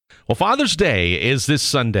Well, Father's Day is this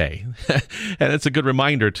Sunday, and it's a good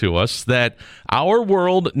reminder to us that our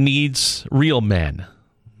world needs real men.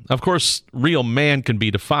 Of course, real man can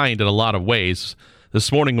be defined in a lot of ways. This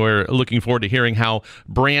morning, we're looking forward to hearing how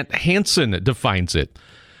Brant Hansen defines it.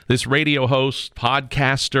 This radio host,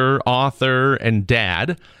 podcaster, author, and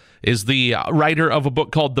dad is the writer of a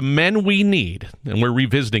book called The Men We Need, and we're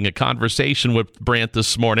revisiting a conversation with Brant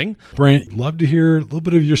this morning. Brant, love to hear a little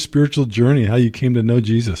bit of your spiritual journey, how you came to know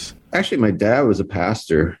Jesus. Actually, my dad was a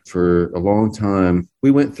pastor for a long time. We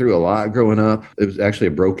went through a lot growing up. It was actually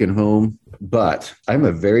a broken home, but I'm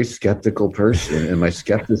a very skeptical person, and my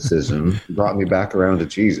skepticism brought me back around to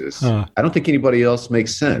Jesus. I don't think anybody else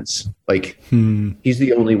makes sense. He's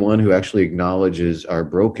the only one who actually acknowledges our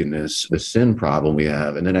brokenness, the sin problem we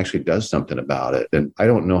have, and then actually does something about it. And I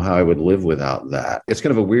don't know how I would live without that. It's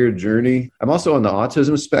kind of a weird journey. I'm also on the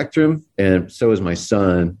autism spectrum, and so is my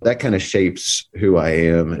son. That kind of shapes who I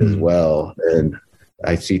am as well. And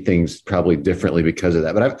I see things probably differently because of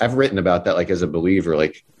that. But I've written about that, as a believer,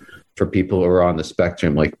 for people who are on the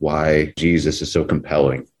spectrum, why Jesus is so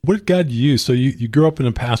compelling. What did God use? So you grew up in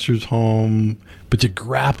a pastor's home, but you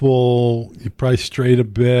grapple, you probably strayed a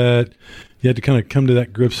bit. You had to kind of come to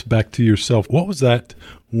that grips back to yourself. What was that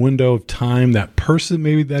window of time, that person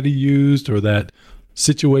maybe that he used, or that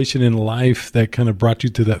situation in life that kind of brought you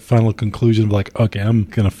to that final conclusion of okay, I'm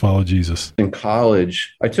going to follow Jesus? In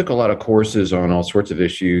college, I took a lot of courses on all sorts of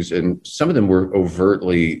issues, and some of them were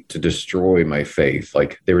overtly to destroy my faith.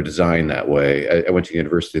 They were designed that way. I went to the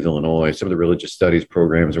University of Illinois, some of the religious studies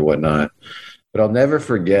programs or whatnot, but I'll never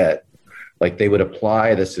forget, they would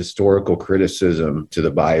apply this historical criticism to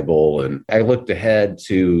the Bible. And I looked ahead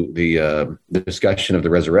to the discussion of the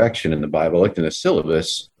resurrection in the Bible, I looked in the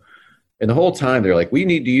syllabus. And the whole time they're we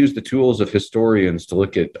need to use the tools of historians to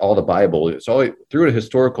look at all the Bible. It's all through a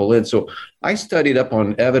historical lens. So I studied up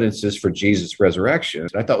on evidences for Jesus' resurrection.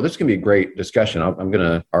 And I thought, this is going to be a great discussion. I'm going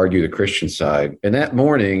to argue the Christian side. And that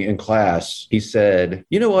morning in class, he said,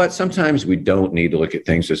 you know what? Sometimes we don't need to look at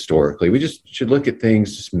things historically. We just should look at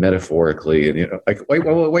things just metaphorically. And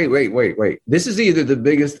wait. This is either the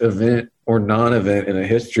biggest event or non-event in the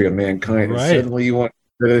history of mankind. Right. And suddenly you want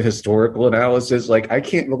the historical analysis. I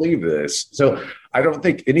can't believe this. So I don't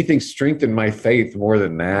think anything strengthened my faith more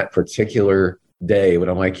than that particular day when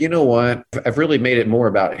I'm you know what? I've really made it more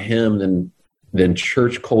about him than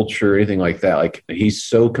church culture or anything like that. He's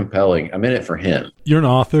so compelling. I'm in it for him. You're an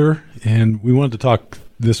author, and we wanted to talk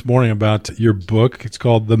this morning about your book. It's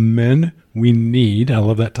called The Men We Need. I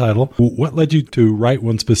love that title. What led you to write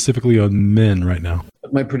one specifically on men right now?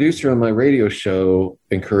 My producer on my radio show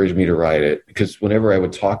encouraged me to write it because whenever I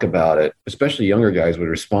would talk about it, especially younger guys would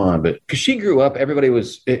respond. But because she grew up, everybody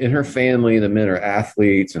was in her family. The men are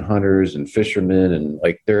athletes and hunters and fishermen, and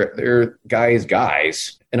they're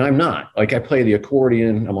guys. And I'm not. I play the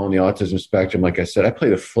accordion. I'm on the autism spectrum. Like I said, I play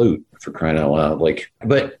the flute, for crying out loud.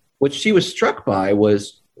 But what she was struck by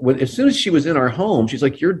was as soon as she was in our home, she's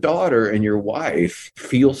your daughter and your wife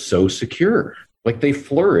feel so secure. They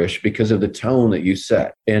flourish because of the tone that you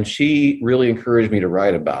set. And she really encouraged me to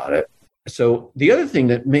write about it. So the other thing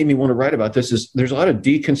that made me want to write about this is there's a lot of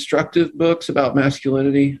deconstructive books about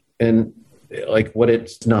masculinity and what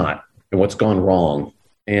it's not and what's gone wrong.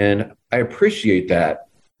 And I appreciate that,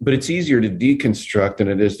 but it's easier to deconstruct than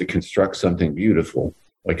it is to construct something beautiful.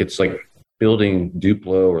 It's building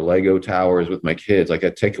Duplo or Lego towers with my kids.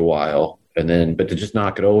 That take a while. But to just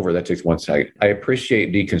knock it over, that takes 1 second. I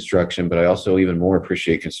appreciate deconstruction, but I also even more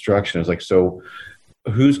appreciate construction. It's so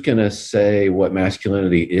who's going to say what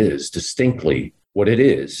masculinity is distinctly, what it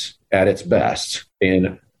is at its best?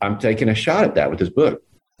 And I'm taking a shot at that with this book.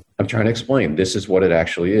 I'm trying to explain this is what it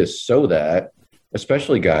actually is so that,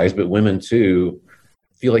 especially guys, but women too,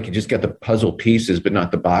 feel you just got the puzzle pieces, but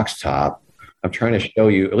not the box top. I'm trying to show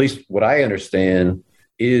you, at least what I understand,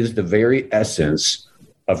 is the very essence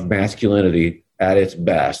of masculinity at its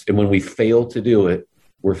best. And when we fail to do it,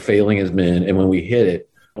 we're failing as men. And when we hit it,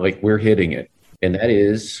 we're hitting it. And that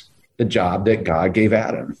is the job that God gave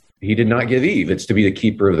Adam. He did not give Eve. It's to be the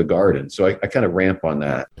keeper of the garden. So I kind of ramp on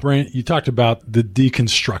that. Brant, you talked about the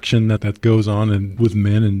deconstruction that goes on with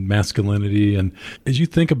men and masculinity. And as you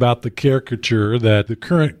think about the caricature that the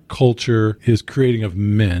current culture is creating of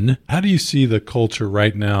men, how do you see the culture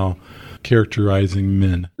right now characterizing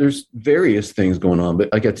men? There's various things going on, but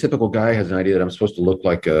a typical guy has an idea that I'm supposed to look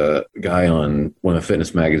like a guy on one of the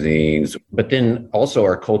fitness magazines. But then also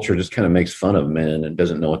our culture just kind of makes fun of men and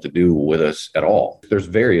doesn't know what to do with us at all. There's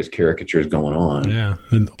various caricatures going on. Yeah,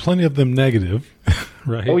 and plenty of them negative,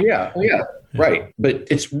 right? Oh, yeah. Right. But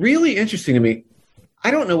it's really interesting to me.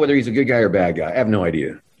 I don't know whether he's a good guy or bad guy. I have no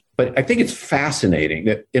idea. But I think it's fascinating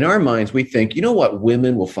that in our minds, we think, you know what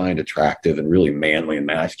women will find attractive and really manly and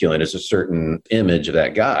masculine is a certain image of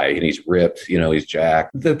that guy. And he's ripped, he's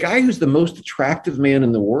jacked. The guy who's the most attractive man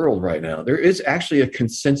in the world right now, there is actually a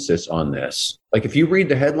consensus on this. Like if you read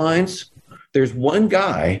the headlines, there's one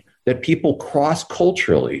guy that people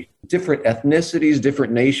cross-culturally, different ethnicities,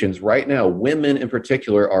 different nations, right now, women in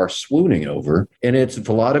particular are swooning over, and it's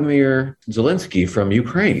Volodymyr Zelensky from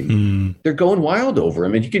Ukraine. They're going wild over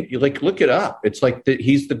him, and you can look it up. It's like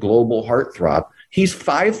he's the global heartthrob. He's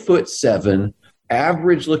 5'7",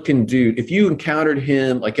 average-looking dude. If you encountered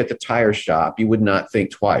him like at the tire shop, you would not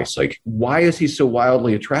think twice. Like, why is he so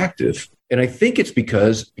wildly attractive? And I think it's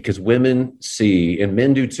because women see, and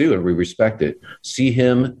men do too, and we respect it, see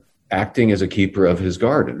him acting as a keeper of his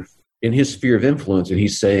garden in his sphere of influence. And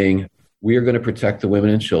he's saying, we are going to protect the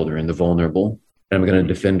women and children, the vulnerable, and we're going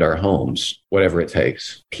to defend our homes, whatever it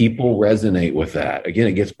takes. People resonate with that. Again,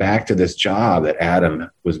 it gets back to this job that Adam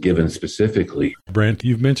was given specifically. Brant,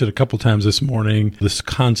 you've mentioned a couple times this morning this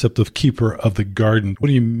concept of keeper of the garden. What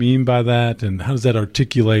do you mean by that? And how does that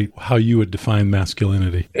articulate how you would define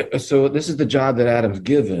masculinity? So this is the job that Adam's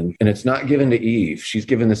given, and it's not given to Eve. She's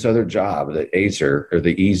given this other job, the Ezer, or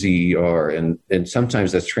the EZER, and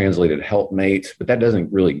sometimes that's translated helpmate, but that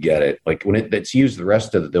doesn't really get it. Like when it's used the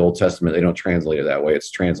rest of the Old Testament, they don't translate it that way.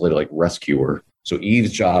 It's translated like rescuer. So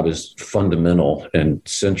Eve's job is fundamental and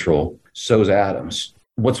central. So's Adam's.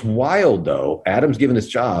 What's wild, though, Adam's given this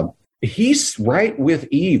job. He's right with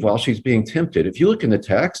Eve while she's being tempted. If you look in the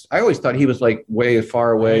text, I always thought he was like way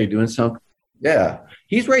far away doing something. Yeah,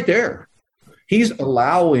 he's right there. He's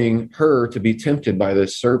allowing her to be tempted by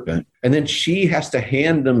this serpent. And then she has to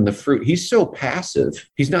hand him the fruit. He's so passive.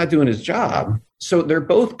 He's not doing his job. So they're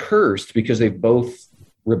both cursed because they both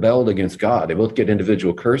rebelled against God. They both get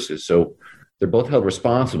individual curses. So they're both held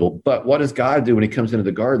responsible. But what does God do when he comes into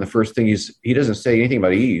the garden? The first thing he doesn't say anything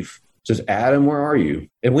about Eve. He says, Adam, where are you?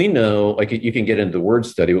 And we know, like you can get into the word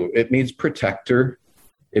study, it means protector.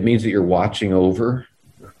 It means that you're watching over.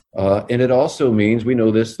 And it also means, we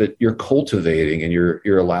know this, that you're cultivating and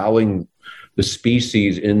you're allowing the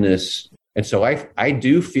species in this. And so I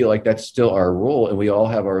do feel like that's still our role. And we all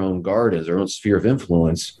have our own gardens, our own sphere of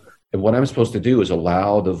influence. And what I'm supposed to do is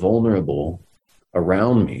allow the vulnerable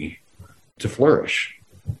around me to flourish,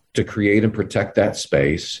 to create and protect that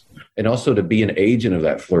space, and also to be an agent of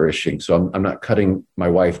that flourishing. So I'm not cutting my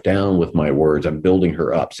wife down with my words. I'm building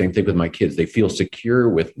her up. Same thing with my kids. They feel secure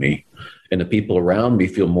with me, and the people around me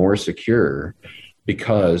feel more secure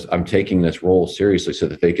because I'm taking this role seriously so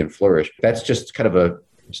that they can flourish. That's just kind of a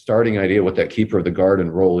starting idea what that keeper of the garden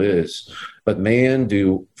role is. But man,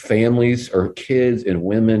 do families or kids and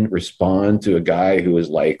women respond to a guy who is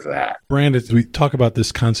like that? Brant, as we talk about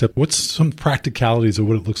this concept, what's some practicalities of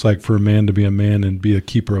what it looks like for a man to be a man and be a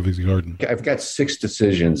keeper of his garden? I've got 6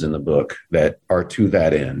 decisions in the book that are to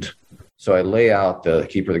that end. So I lay out the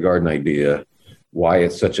keeper of the garden idea, why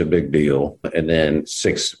it's such a big deal, and then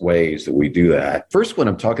 6 ways that we do that. First one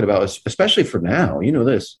I'm talking about is, especially for now,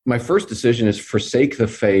 this. My first decision is forsake the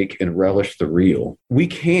fake and relish the real. We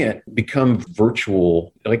can't become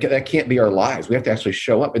virtual. Like that can't be our lives. We have to actually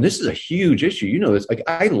show up. And this is a huge issue. This. Like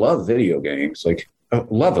I love video games. Like I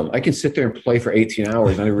love them. I can sit there and play for 18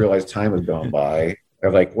 hours and I didn't realize time has gone by.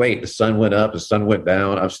 I'm like, wait, the sun went up, the sun went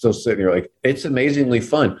down. I'm still sitting here. Like it's amazingly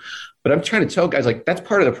fun. But I'm trying to tell guys, like that's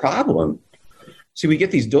part of the problem. See, we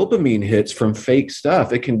get these dopamine hits from fake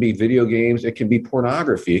stuff. It can be video games. It can be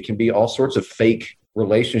pornography. It can be all sorts of fake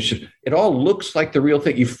relationships. It all looks like the real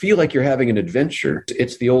thing. You feel like you're having an adventure.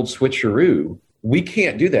 It's the old switcheroo. We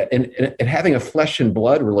can't do that. And having a flesh and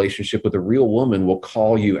blood relationship with a real woman will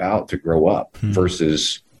call you out to grow up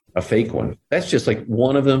versus a fake one. That's just like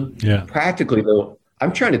one of them. Yeah. Practically, though,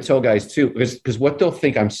 I'm trying to tell guys, too, because what they'll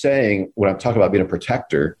think I'm saying when I'm talking about being a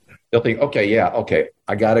protector, they'll think, okay,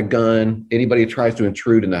 I got a gun. Anybody who tries to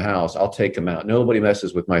intrude in the house, I'll take them out. Nobody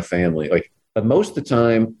messes with my family. But most of the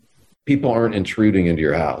time, people aren't intruding into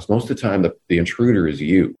your house. Most of the time, the intruder is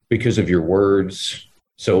you because of your words.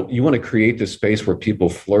 So you want to create this space where people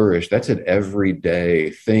flourish. That's an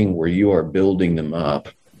everyday thing where you are building them up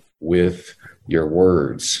with your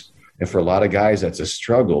words. And for a lot of guys, that's a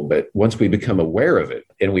struggle. But once we become aware of it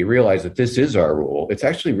and we realize that this is our role, it's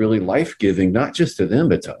actually really life-giving, not just to them,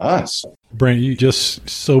 but to us. Brant, you just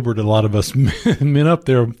sobered a lot of us men up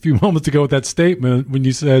there a few moments ago with that statement when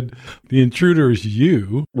you said the intruder is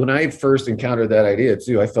you. When I first encountered that idea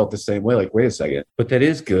too, I felt the same way, like, wait a second. But that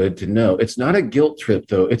is good to know. It's not a guilt trip,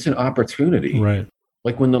 though. It's an opportunity. Right.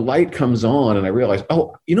 Like when the light comes on and I realize,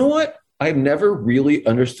 oh, you know what? I've never really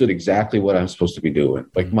understood exactly what I'm supposed to be doing,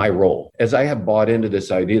 like my role. As I have bought into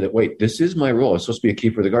this idea that, wait, this is my role. I'm supposed to be a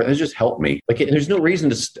keeper of the garden. It's just helped me. Like, there's no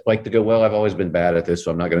reason to go, well, I've always been bad at this,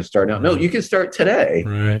 so I'm not going to start now. No, you can start today.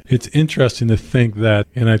 Right. It's interesting to think that,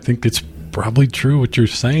 and I think it's probably true what you're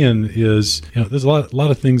saying is, there's a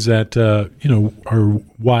lot of things that, our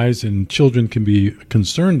wives and children can be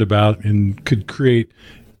concerned about and could create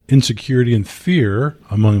insecurity and fear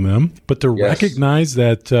among them. But to recognize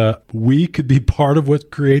that we could be part of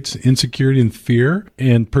what creates insecurity and fear,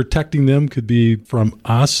 and protecting them could be from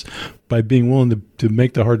us by being willing to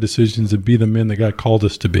make the hard decisions and be the men that God called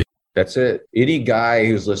us to be. That's it. Any guy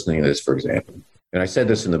who's listening to this, for example, and I said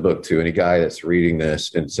this in the book too, any guy that's reading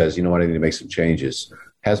this and says, you know what, I need to make some changes,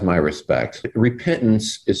 has my respect.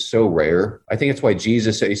 Repentance is so rare. I think it's why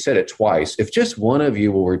Jesus said, he said it twice, if just one of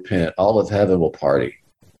you will repent, all of heaven will party.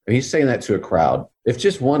 And he's saying that to a crowd. If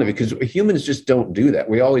just one of you, because humans just don't do that.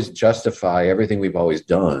 We always justify everything we've always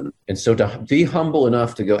done. And so to be humble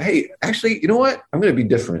enough to go, hey, actually, you know what? I'm going to be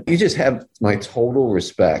different. You just have my total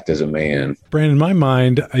respect as a man. Brant, in my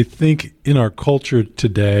mind, I think in our culture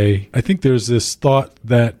today, I think there's this thought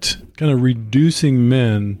that kind of reducing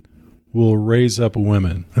men will raise up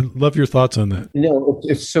women. I love your thoughts on that. No,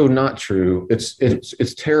 it's so not true.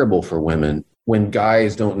 It's terrible for women when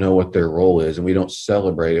guys don't know what their role is and we don't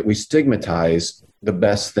celebrate it. We stigmatize the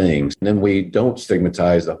best things, and then we don't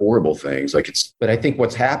stigmatize the horrible things. But I think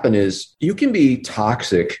what's happened is you can be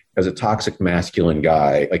toxic as a toxic masculine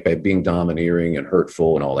guy, like by being domineering and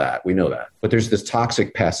hurtful and all that. We know that. But there's this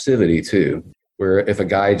toxic passivity too, where if a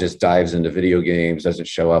guy just dives into video games, doesn't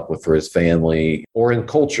show up for his family, or in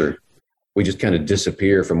culture, we just kind of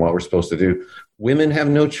disappear from what we're supposed to do. Women have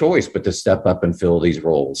no choice but to step up and fill these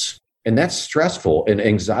roles. And that's stressful and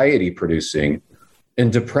anxiety producing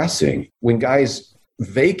and depressing. When guys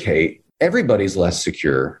vacate, everybody's less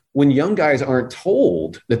secure. When young guys aren't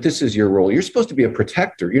told that this is your role, you're supposed to be a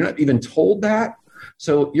protector. You're not even told that.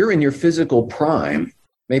 So you're in your physical prime.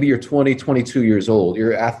 Maybe you're 20, 22 years old,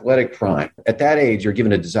 your athletic prime. At that age, you're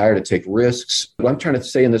given a desire to take risks. What I'm trying to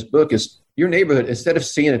say in this book is your neighborhood, instead of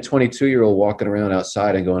seeing a 22-year-old walking around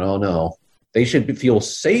outside and going, oh no, they should feel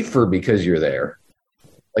safer because you're there.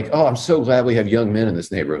 Like, oh, I'm so glad we have young men in this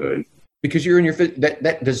neighborhood, because you're in your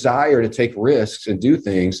that desire to take risks and do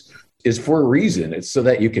things is for a reason. It's so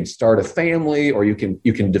that you can start a family, or you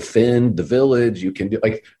can defend the village. You can do,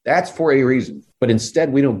 like, that's for a reason. But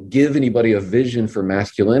instead, we don't give anybody a vision for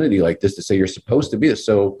masculinity like this to say you're supposed to be this.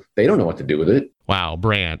 So they don't know what to do with it. Wow,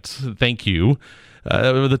 Brant, thank you.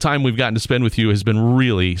 The time we've gotten to spend with you has been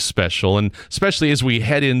really special, and especially as we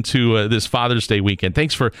head into this Father's Day weekend.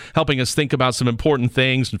 Thanks for helping us think about some important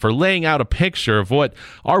things and for laying out a picture of what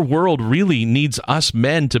our world really needs us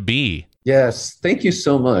men to be. Yes, thank you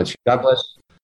so much. God bless.